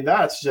 I mean,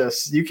 that's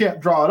just, you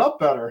can't draw it up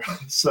better.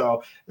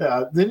 So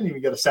they didn't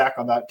even get a sack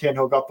on that.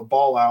 Tannehill got the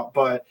ball out.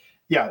 But,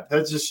 yeah,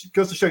 that just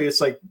goes to show you,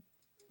 it's like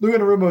Lou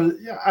Anarumo,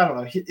 I don't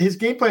know. His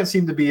game plan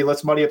seemed to be,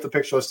 let's muddy up the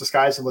picture, let's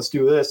disguise, and let's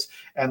do this.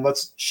 And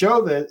let's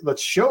show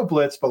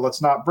blitz, but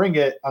let's not bring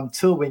it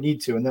until we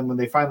need to. And then when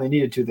they finally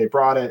needed to, they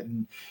brought it,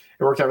 and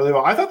it worked out really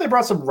well. I thought they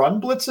brought some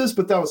run blitzes,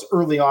 but that was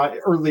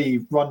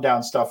early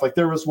rundown stuff. Like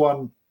there was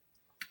one,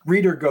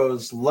 Reader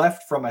goes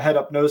left from a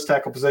head-up nose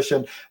tackle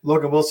position.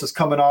 Logan Wilson's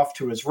coming off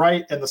to his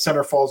right, and the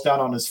center falls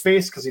down on his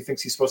face because he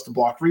thinks he's supposed to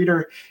block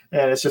Reader,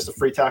 and it's just a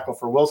free tackle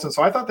for Wilson.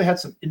 So I thought they had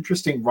some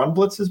interesting run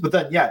blitzes, but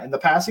then, yeah, in the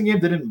passing game,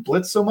 they didn't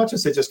blitz so much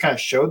as they just kind of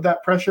showed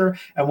that pressure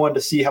and wanted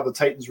to see how the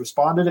Titans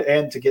responded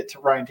and to get to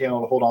Ryan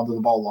Tannehill to hold on to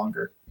the ball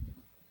longer.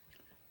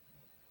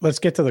 Let's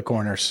get to the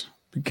corners,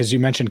 because you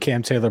mentioned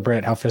Cam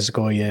Taylor-Britt, how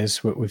physical he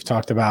is. We've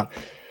talked about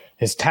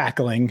his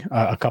tackling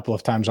a couple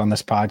of times on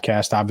this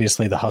podcast.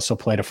 Obviously, the hustle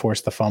play to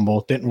force the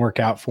fumble didn't work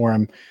out for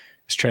him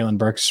as Treylon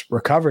Burks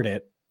recovered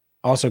it.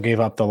 Also gave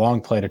up the long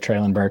play to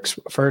Treylon Burks.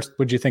 First,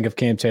 what'd you think of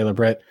Cam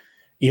Taylor-Britt,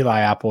 Eli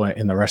Apple,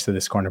 and the rest of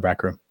this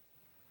cornerback room?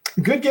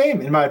 Good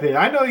game, in my opinion.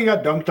 I know you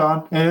got dunked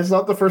on, and it's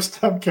not the first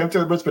time Cam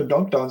Taylor-Britt's been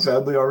dunked on,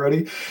 sadly,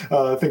 already.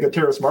 I think a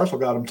Terrace Marshall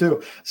got him,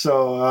 too.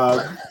 So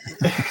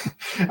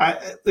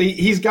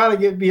he's got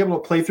to be able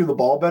to play through the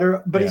ball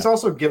better, but he's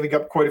also giving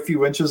up quite a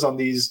few inches on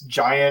these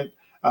giant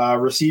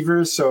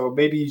receivers. So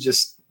maybe you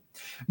just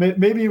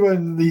maybe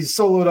when he's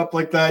soloed up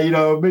like that,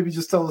 maybe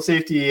just tell the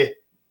safety,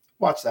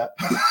 watch that.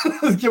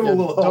 Give him a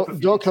little help.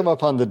 Don't come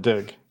up on the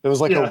dig. It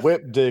was like a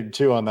whip dig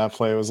too on that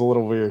play. It was a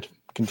little weird.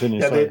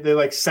 Continue. Yeah, they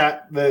like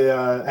they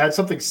had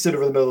something sit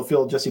over the middle of the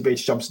field. Jesse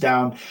Bates jumps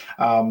down.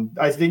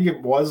 I think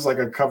it was like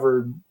a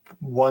covered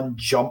one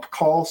jump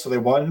call, so they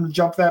wanted him to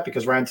jump that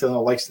because Ryan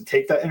Tannehill likes to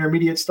take that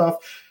intermediate stuff.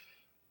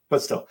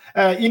 But still,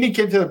 you need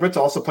Cam Taylor-Britt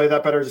to also play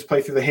that better, just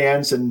play through the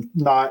hands and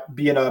not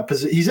be in a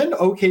position. He's in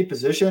okay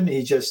position.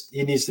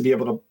 He needs to be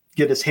able to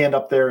get his hand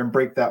up there and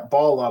break that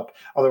ball up.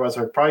 Otherwise,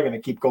 they're probably going to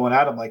keep going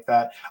at him like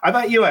that. I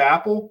thought Eli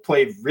Apple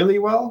played really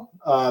well.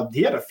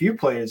 He had a few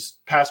plays,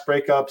 pass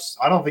breakups.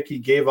 I don't think he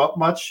gave up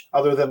much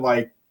other than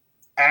like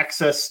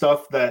access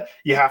stuff that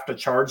you have to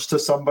charge to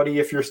somebody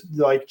if you're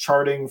like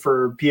charting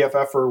for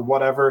PFF or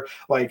whatever,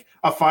 like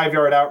a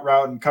 5-yard out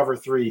route and cover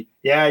 3.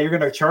 Yeah, you're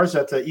going to charge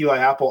that to Eli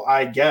Apple,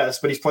 I guess,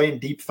 but he's playing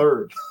deep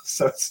third.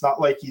 So it's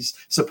not like he's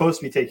supposed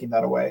to be taking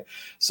that away.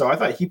 So I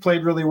thought he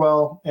played really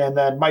well. And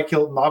then Mike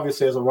Hilton,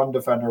 obviously as a run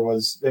defender,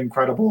 was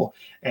incredible.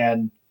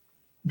 And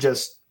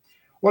just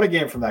what a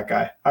game from that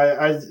guy.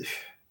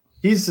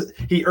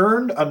 He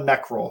earned a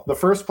neck roll. The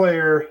first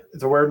player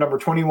to wear number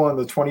 21 in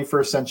the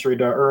 21st century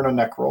to earn a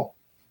neck roll.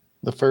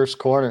 The first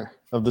corner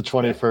of the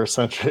 21st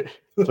century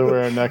to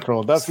wear a neck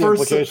roll. That's the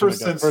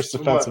implication. First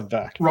defensive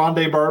back.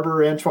 Rondé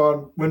Barber,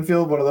 Antoine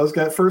Winfield, one of those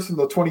guys. First in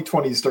the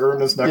 2020s to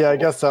earn his neck roll. Yeah, I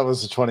guess that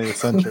was the 20th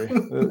century.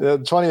 The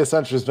 20th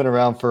century has been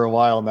around for a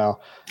while now.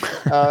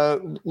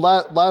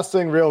 Last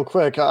thing real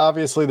quick.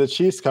 Obviously, the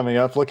Chiefs coming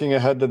up. Looking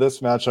ahead to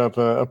this matchup,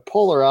 a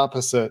polar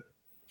opposite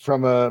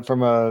from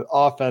a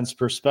offense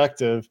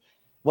perspective.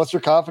 What's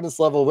your confidence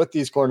level with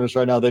these corners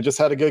right now? They just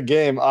had a good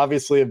game.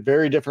 Obviously, a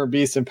very different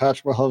beast in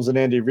Patrick Mahomes and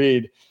Andy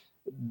Reid.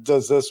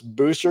 Does this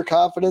boost your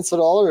confidence at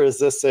all, or is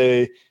this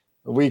a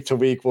week to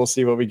week, we'll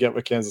see what we get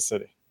with Kansas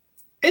City?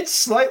 It's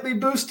slightly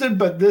boosted,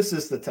 but this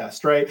is the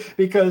test, right?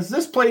 Because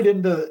this played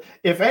into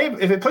if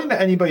it played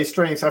into anybody's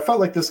strengths, I felt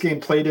like this game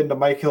played into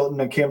Mike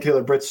Hilton and Cam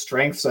Taylor-Britt's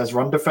strengths as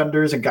run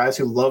defenders and guys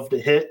who love to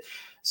hit.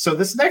 So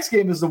this next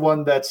game is the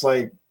one that's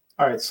like,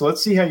 all right, so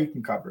let's see how you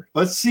can cover.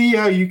 Let's see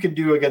how you can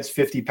do against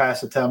 50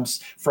 pass attempts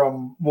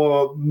from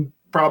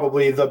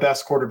probably the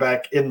best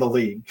quarterback in the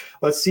league.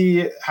 Let's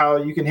see how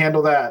you can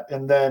handle that.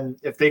 And then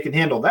if they can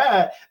handle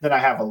that, then I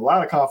have a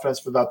lot of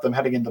confidence about them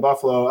heading into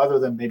Buffalo, other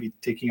than maybe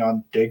taking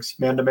on Diggs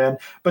man-to-man,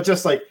 but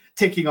just like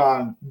taking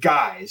on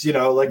guys,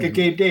 like a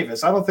Gabe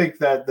Davis. I don't think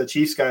that the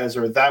Chiefs guys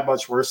are that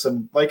much worse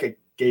than like a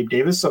Gabe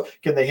Davis. So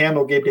can they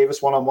handle Gabe Davis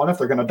one-on-one if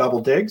they're going to double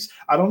Diggs?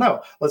 I don't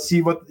know. Let's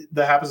see what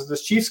that happens in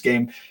this Chiefs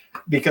game,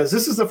 because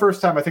this is the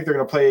first time I think they're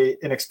going to play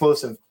an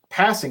explosive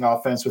passing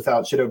offense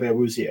without Chidobe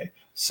Awuzie.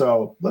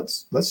 So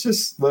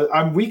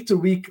I'm week to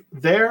week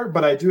there,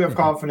 but I do have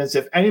confidence.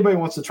 If anybody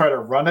wants to try to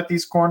run at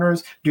these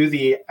corners, do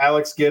the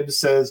Alex Gibbs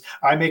says,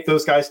 I make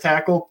those guys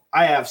tackle.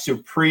 I have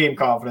supreme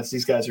confidence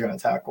these guys are going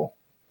to tackle.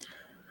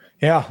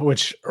 Yeah,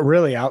 which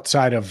really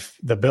outside of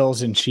the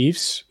Bills and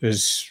Chiefs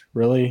is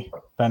really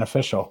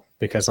beneficial,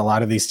 because a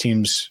lot of these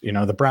teams,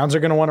 the Browns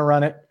are going to want to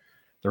run it.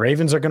 The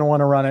Ravens are going to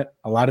want to run it.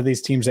 A lot of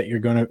these teams that you're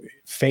going to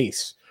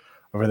face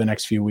over the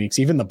next few weeks,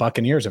 even the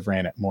Buccaneers have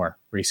ran it more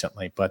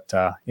recently. But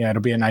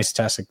it'll be a nice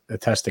test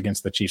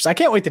against the Chiefs. I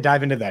can't wait to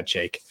dive into that,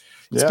 Jake.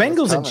 It's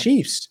Bengals and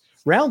Chiefs,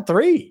 round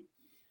 3.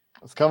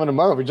 It's coming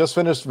tomorrow. We just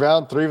finished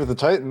round 3 with the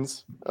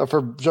Titans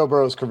for Joe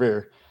Burrow's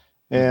career.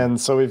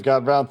 And so we've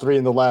got round 3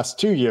 in the last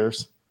 2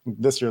 years,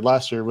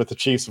 last year with the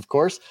Chiefs, of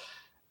course.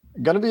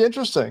 Going to be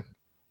interesting.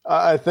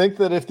 I think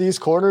that if these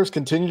corners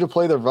continue to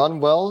play the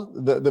run well,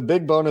 the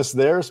big bonus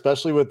there,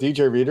 especially with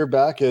DJ Reader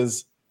back,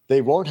 is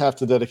they won't have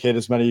to dedicate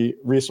as many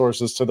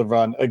resources to the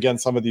run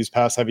against some of these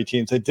pass-heavy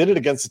teams. They did it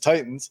against the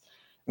Titans,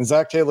 and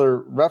Zach Taylor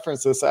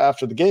referenced this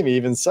after the game. He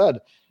even said,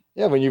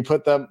 when you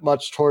put that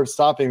much towards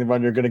stopping the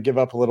run, you're going to give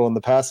up a little in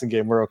the passing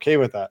game. We're okay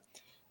with that.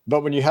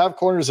 But when you have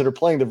corners that are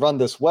playing the run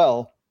this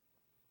well,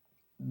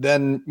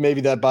 then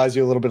maybe that buys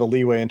you a little bit of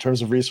leeway in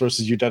terms of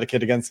resources you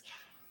dedicate against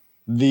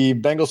the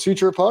Bengals'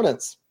 future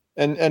opponents.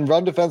 And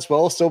run defense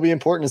will still be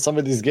important in some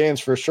of these games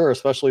for sure,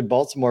 especially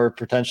Baltimore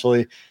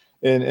potentially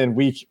in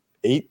week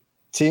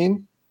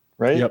 18,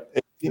 right?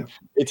 Yep.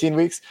 18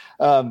 weeks.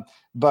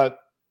 But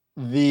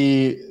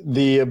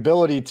the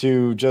ability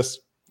to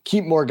just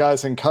keep more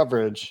guys in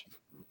coverage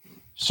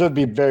should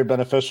be very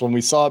beneficial. And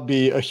we saw it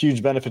be a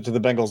huge benefit to the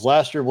Bengals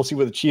last year. We'll see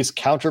what the Chiefs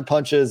counter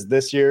punches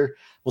this year.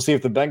 We'll see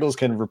if the Bengals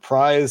can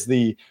reprise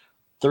the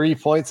 3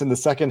 points in the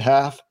second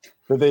half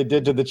that they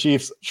did to the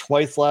Chiefs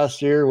twice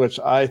last year, which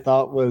I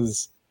thought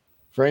was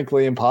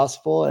frankly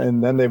impossible.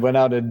 And then they went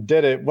out and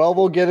did it. Well,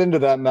 we'll get into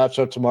that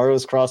matchup tomorrow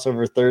as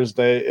Crossover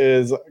Thursday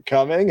is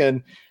coming.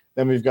 And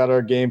then we've got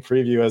our game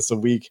preview as the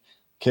week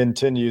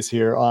continues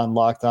here on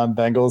Locked On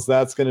Bengals.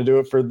 That's going to do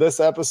it for this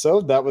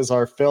episode. That was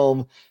our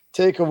film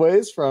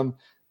takeaways from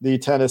the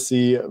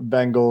Tennessee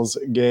Titans,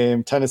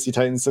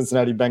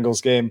 Cincinnati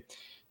Bengals game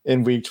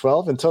in week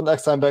 12. Until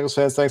next time, Bengals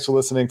fans, thanks for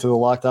listening to the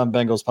Locked On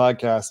Bengals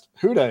podcast.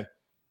 Hoo day,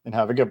 and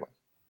have a good one.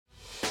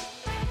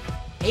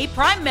 Hey,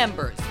 Prime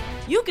members,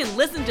 you can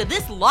listen to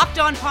this Locked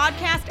On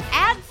podcast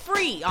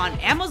ad-free on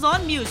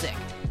Amazon Music.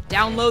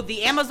 Download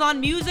the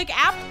Amazon Music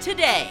app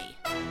today.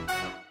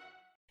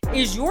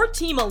 Is your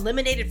team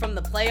eliminated from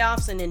the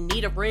playoffs and in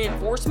need of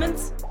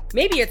reinforcements?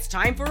 Maybe it's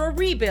time for a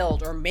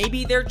rebuild, or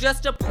maybe they're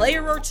just a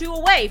player or two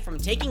away from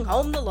taking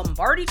home the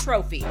Lombardi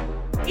Trophy.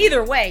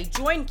 Either way,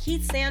 join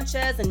Keith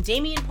Sanchez and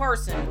Damian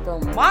Parson for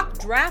Mock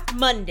Draft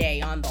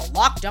Monday on the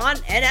Locked On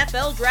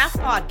NFL Draft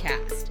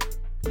Podcast.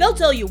 They'll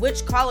tell you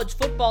which college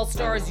football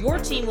stars your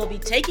team will be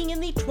taking in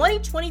the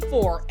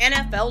 2024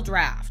 NFL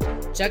Draft.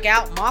 Check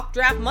out Mock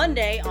Draft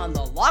Monday on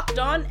the Locked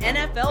On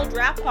NFL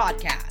Draft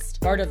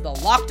Podcast, part of the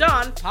Locked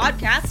On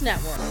Podcast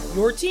Network,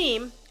 your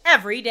team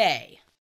every day.